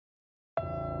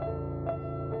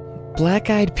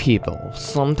Black-eyed people,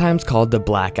 sometimes called the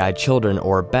black-eyed children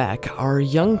or Beck, are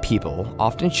young people,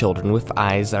 often children with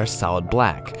eyes that are solid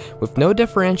black, with no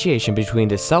differentiation between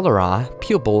the sclera,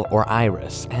 pupil, or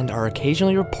iris, and are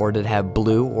occasionally reported to have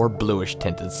blue or bluish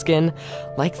tinted skin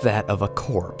like that of a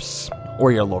corpse,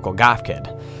 or your local goth kid.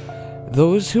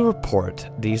 Those who report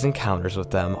these encounters with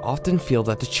them often feel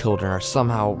that the children are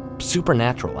somehow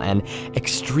supernatural and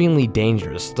extremely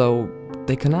dangerous, though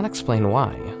they cannot explain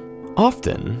why.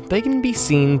 Often, they can be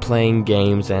seen playing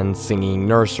games and singing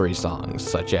nursery songs,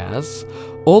 such as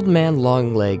Old Man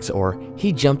Long Legs or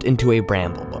He Jumped into a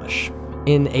Bramble Bush,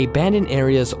 in abandoned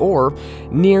areas or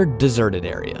near deserted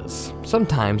areas.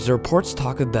 Sometimes the reports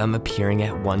talk of them appearing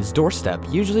at one's doorstep,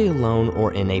 usually alone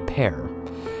or in a pair.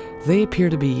 They appear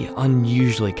to be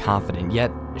unusually confident,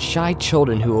 yet shy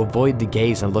children who avoid the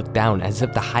gaze and look down as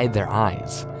if to hide their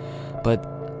eyes. But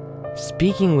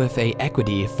speaking with a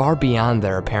equity far beyond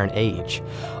their apparent age,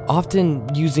 often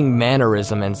using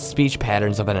mannerism and speech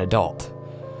patterns of an adult.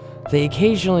 They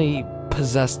occasionally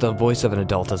possess the voice of an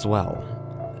adult as well.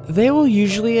 They will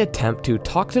usually attempt to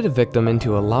talk to the victim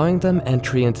into allowing them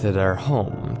entry into their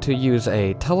home, to use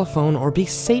a telephone, or be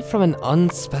safe from an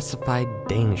unspecified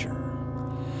danger.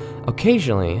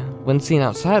 Occasionally, when seen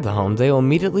outside the home, they will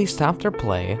immediately stop their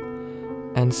play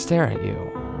and stare at you.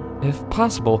 If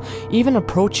possible, even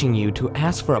approaching you to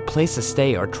ask for a place to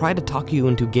stay or try to talk you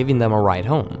into giving them a ride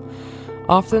home.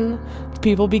 Often,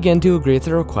 people begin to agree to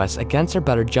the request against their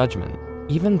better judgment,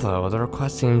 even though the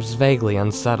request seems vaguely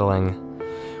unsettling,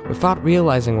 without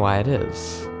realizing why it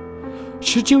is.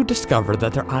 Should you discover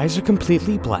that their eyes are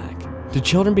completely black, the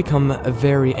children become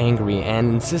very angry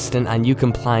and insistent on you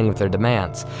complying with their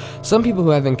demands. Some people who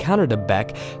have encountered a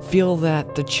Beck feel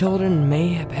that the children may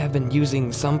have been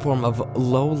using some form of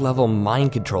low-level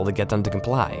mind control to get them to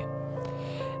comply.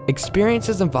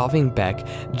 Experiences involving Beck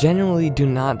generally do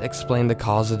not explain the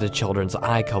cause of the children's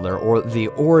eye color or the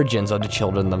origins of the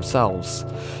children themselves.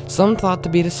 Some thought to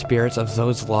be the spirits of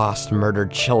those lost,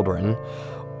 murdered children.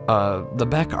 The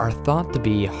Beck are thought to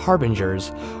be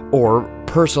harbingers or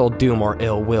personal doom or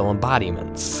ill will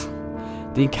embodiments.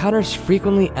 The encounters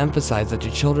frequently emphasize that the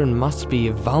children must be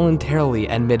voluntarily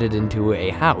admitted into a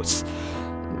house,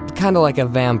 kind of like a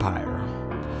vampire.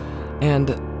 And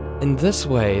in this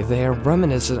way, they are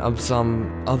reminiscent of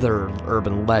some other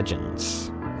urban legends.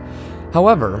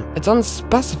 However, it's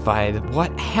unspecified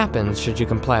what happens should you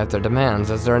comply with their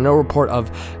demands, as there are no report of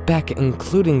Beck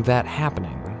including that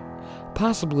happening.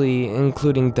 Possibly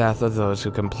including death of those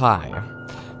who comply.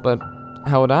 But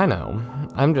how would I know?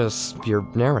 I'm just your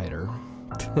narrator.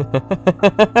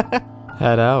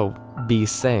 Head out, be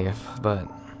safe, but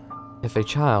if a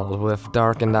child with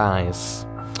darkened eyes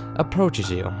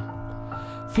approaches you,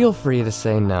 feel free to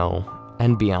say no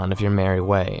and be on of your merry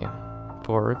way.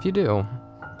 For if you do,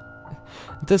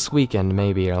 this weekend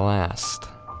may be your last.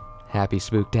 Happy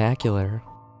Spooktacular.